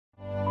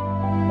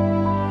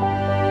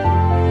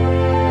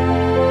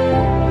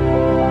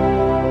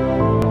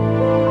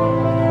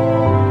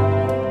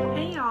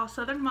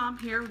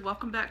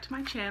welcome back to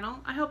my channel.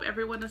 I hope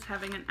everyone is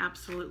having an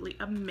absolutely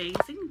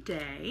amazing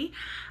day.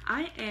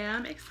 I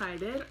am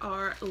excited.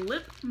 Our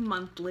Lip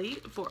Monthly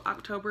for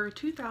October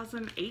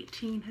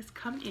 2018 has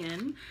come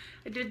in.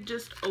 I did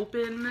just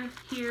open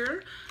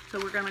here, so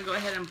we're gonna go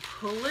ahead and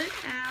pull it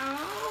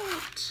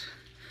out.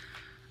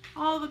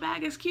 Oh, the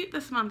bag is cute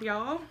this month,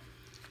 y'all.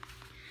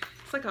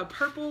 It's like a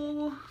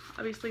purple,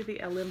 obviously the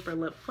LM for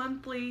Lip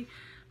Monthly,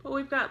 but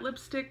we've got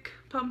lipstick,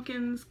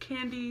 pumpkins,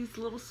 candies,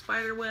 little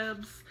spider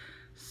webs.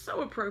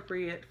 So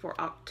appropriate for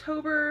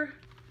October.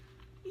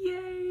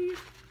 Yay!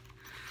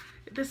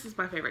 This is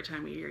my favorite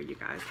time of year, you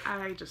guys.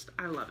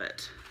 I love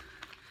it.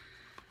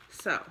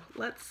 So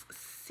let's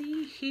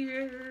see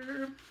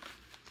here.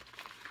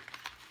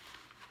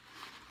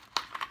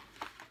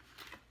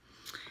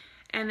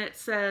 And it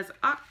says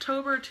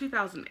October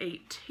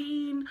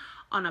 2018.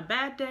 On a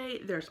bad day,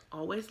 there's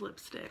always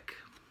lipstick.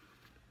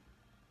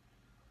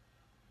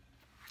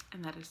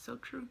 And that is so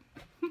true.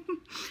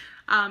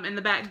 And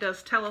the back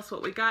does tell us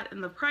what we got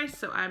in the price,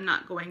 so I'm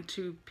not going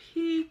to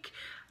peek.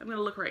 I'm going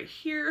to look right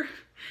here.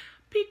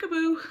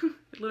 Peekaboo.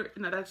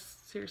 No, that's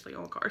seriously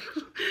on card.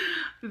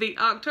 The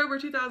October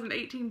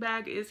 2018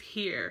 bag is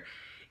here.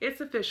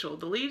 It's official.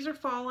 The leaves are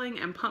falling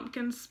and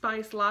pumpkin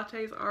spice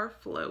lattes are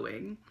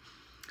flowing.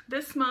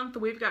 This month,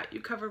 we've got you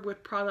covered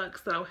with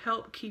products that'll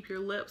help keep your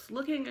lips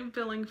looking and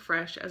feeling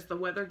fresh as the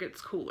weather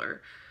gets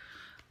cooler.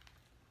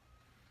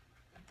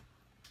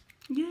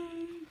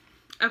 Yay!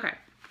 Okay,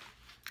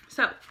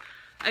 so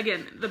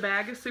again, the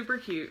bag is super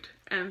cute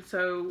and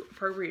so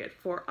appropriate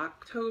for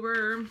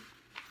October,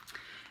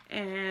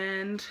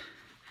 and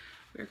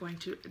we're going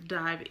to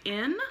dive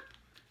in.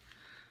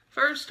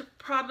 First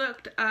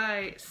product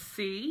I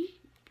see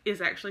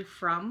is actually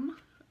from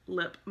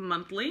Lip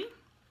Monthly,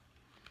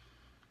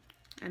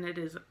 and it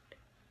is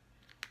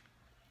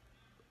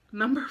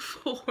number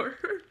 4.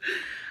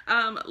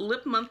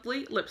 Lip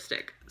Monthly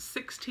lipstick,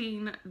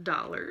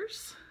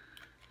 $16.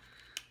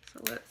 So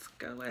let's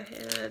go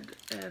ahead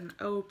and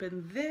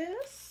open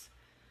this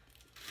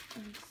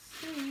and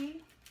see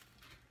if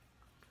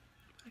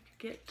I could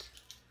get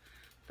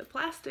the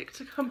plastic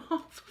to come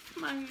off of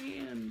my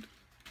hand.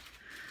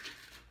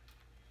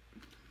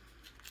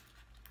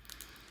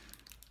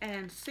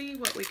 And see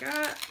what we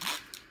got.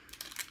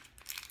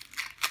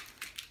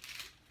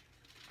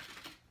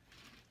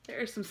 There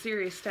is some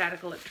serious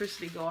static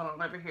electricity going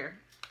on over here.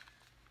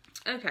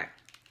 Okay,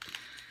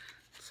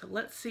 so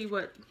let's see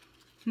what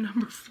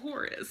number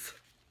 4 is.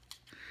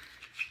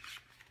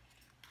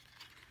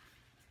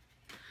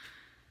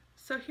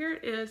 So here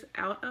it is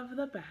out of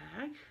the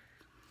bag.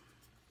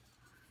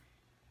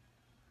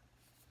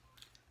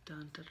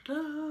 Dun, dun,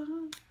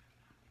 dun.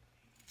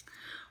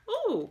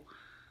 Oh,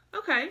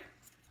 okay.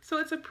 So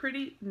it's a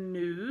pretty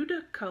nude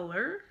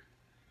color.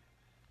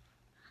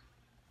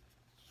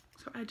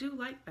 So I do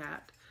like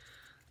that.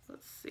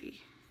 Let's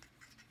see.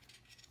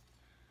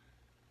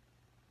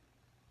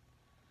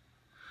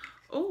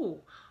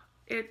 Oh,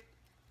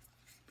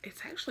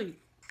 it's actually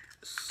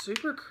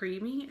super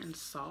creamy and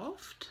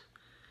soft,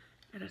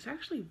 and it's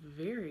actually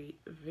very,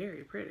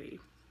 very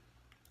pretty.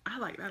 I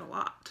like that a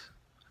lot.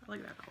 I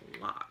like that a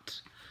lot.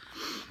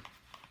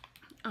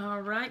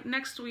 All right,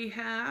 next we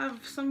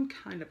have some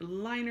kind of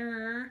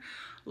liner.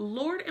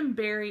 Lord &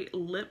 Berry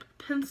lip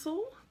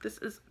pencil. This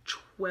is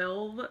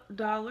 $12.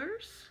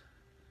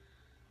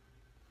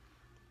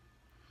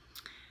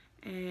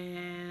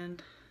 And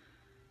it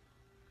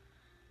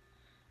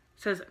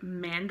says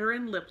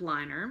Mandarin lip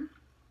liner.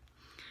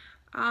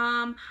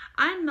 I'm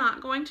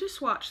not going to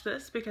swatch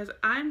this because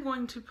I'm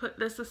going to put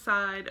this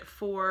aside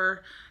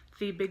for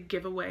the big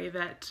giveaway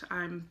that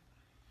I'm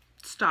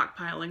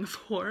stockpiling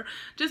for,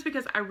 just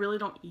because I really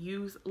don't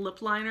use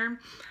lip liner.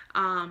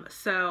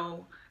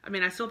 So, I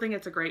mean, I still think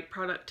it's a great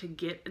product to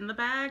get in the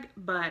bag,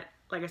 but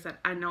like I said,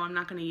 I know I'm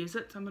not going to use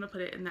it, so I'm going to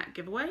put it in that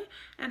giveaway,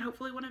 and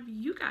hopefully one of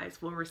you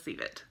guys will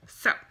receive it.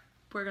 So,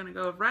 we're going to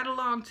go right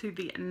along to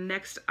the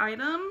next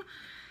item.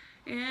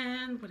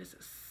 And what is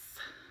this?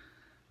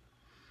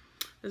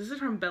 This is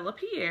from Bella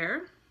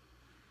Pierre.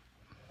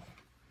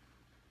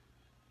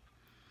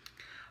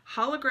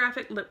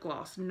 Holographic lip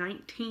gloss,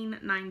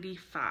 $19.95.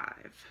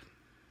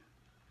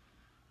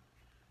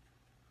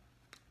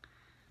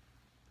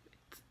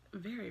 It's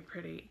very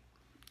pretty.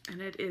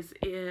 And it is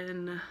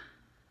in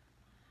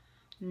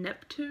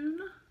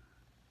Neptune.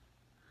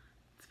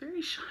 It's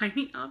very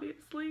shiny,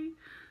 obviously,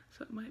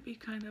 so it might be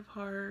kind of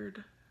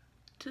hard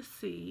to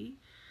see.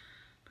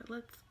 But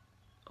let's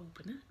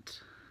open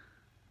it.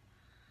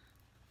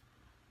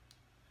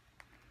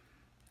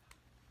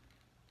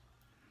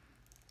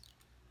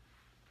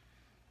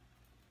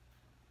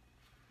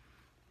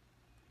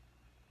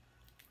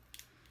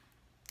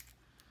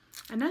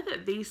 I know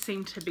that these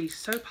seem to be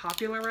so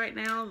popular right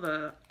now,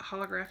 the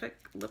holographic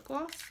lip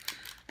gloss,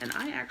 and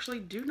I actually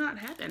do not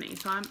have any,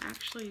 so I'm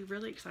actually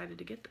really excited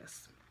to get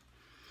this.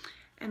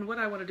 And what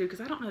I want to do, because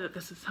I don't know that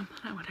this is something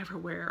I would ever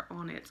wear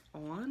on its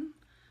own.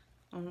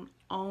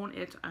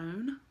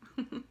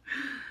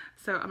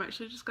 So I'm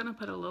actually just going to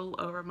put a little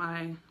over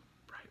my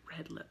bright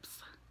red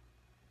lips.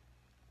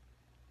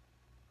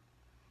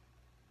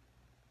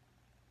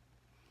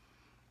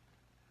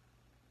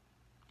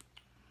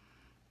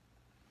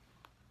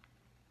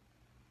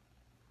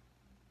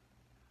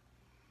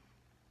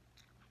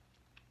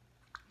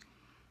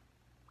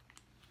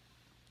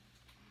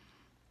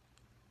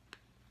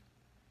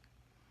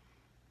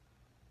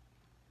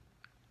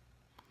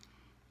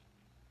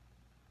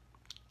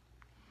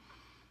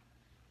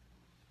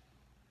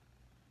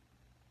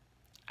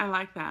 I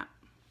like that.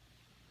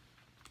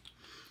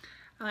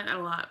 I like that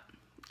a lot.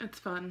 It's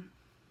fun.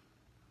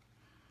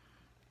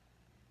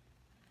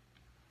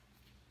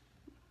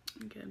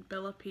 Again,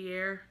 Bella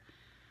Pierre.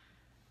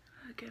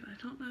 Again, I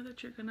don't know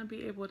that you're going to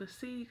be able to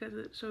see because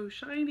it's so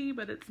shiny,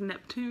 but it's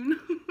Neptune.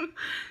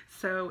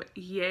 So,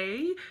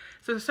 yay.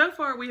 So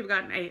far we've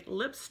gotten a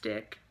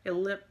lipstick, a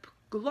lip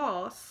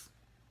gloss,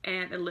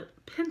 and a lip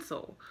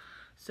pencil.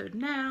 So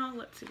now,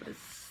 let's see what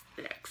is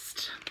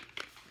next.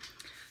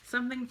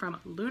 Something from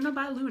Luna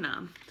by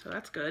Luna. So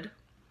that's good.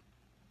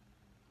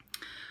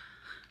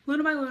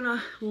 Luna by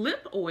Luna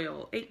lip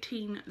oil,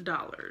 $18.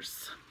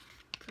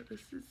 So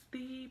this is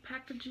the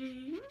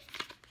packaging.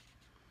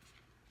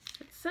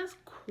 It says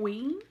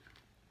Queen,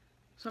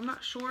 so I'm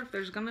not sure if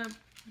there's gonna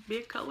be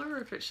a color or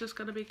if it's just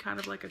gonna be kind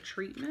of like a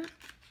treatment.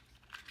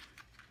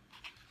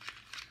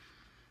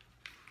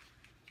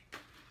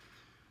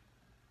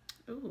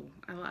 Ooh,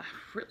 I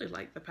really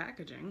like the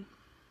packaging.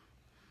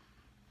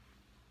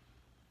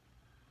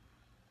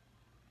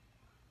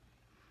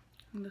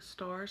 And the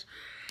stars.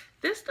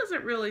 This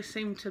doesn't really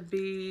seem to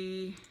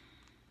be,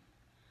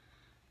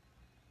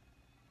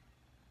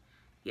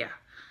 yeah,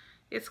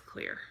 it's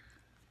clear.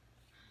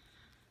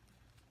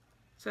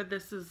 So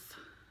this is,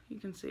 you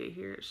can see it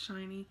here, it's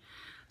shiny.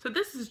 So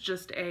this is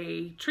just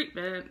a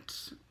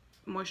treatment,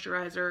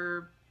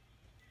 moisturizer.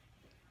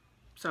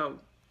 So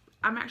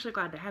I'm actually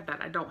glad to have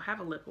that. I don't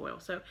have a lip oil,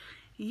 so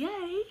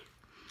yay.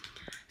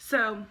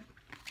 So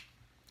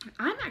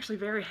I'm actually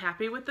very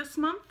happy with this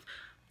month.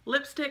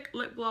 Lipstick,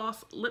 lip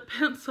gloss, lip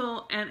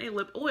pencil, and a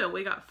lip oil.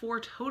 We got 4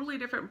 totally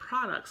different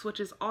products, which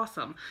is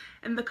awesome.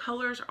 And the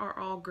colors are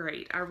all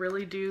great. I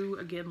really do,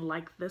 again,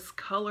 like this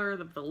color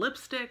of the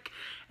lipstick,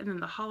 and then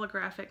the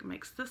holographic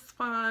makes this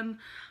fun.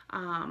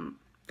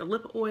 The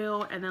lip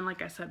oil, and then,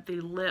 like I said,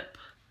 the lip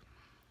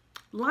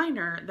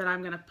liner that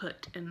I'm going to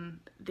put in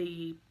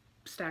the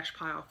stash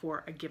pile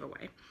for a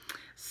giveaway.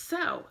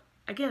 So,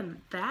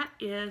 again, that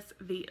is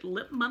the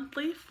Lip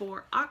Monthly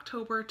for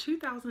October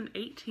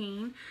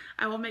 2018.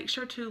 I will make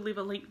sure to leave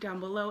a link down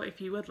below if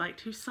you would like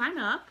to sign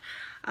up.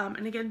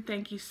 And again,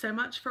 thank you so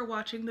much for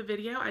watching the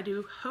video. I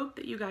do hope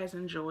that you guys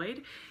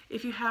enjoyed.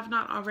 If you have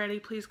not already,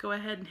 please go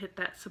ahead and hit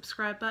that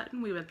subscribe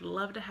button. We would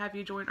love to have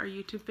you join our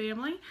YouTube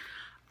family.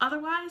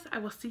 Otherwise, I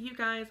will see you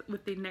guys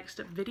with the next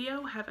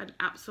video. Have an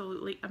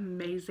absolutely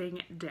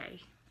amazing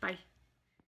day. Bye.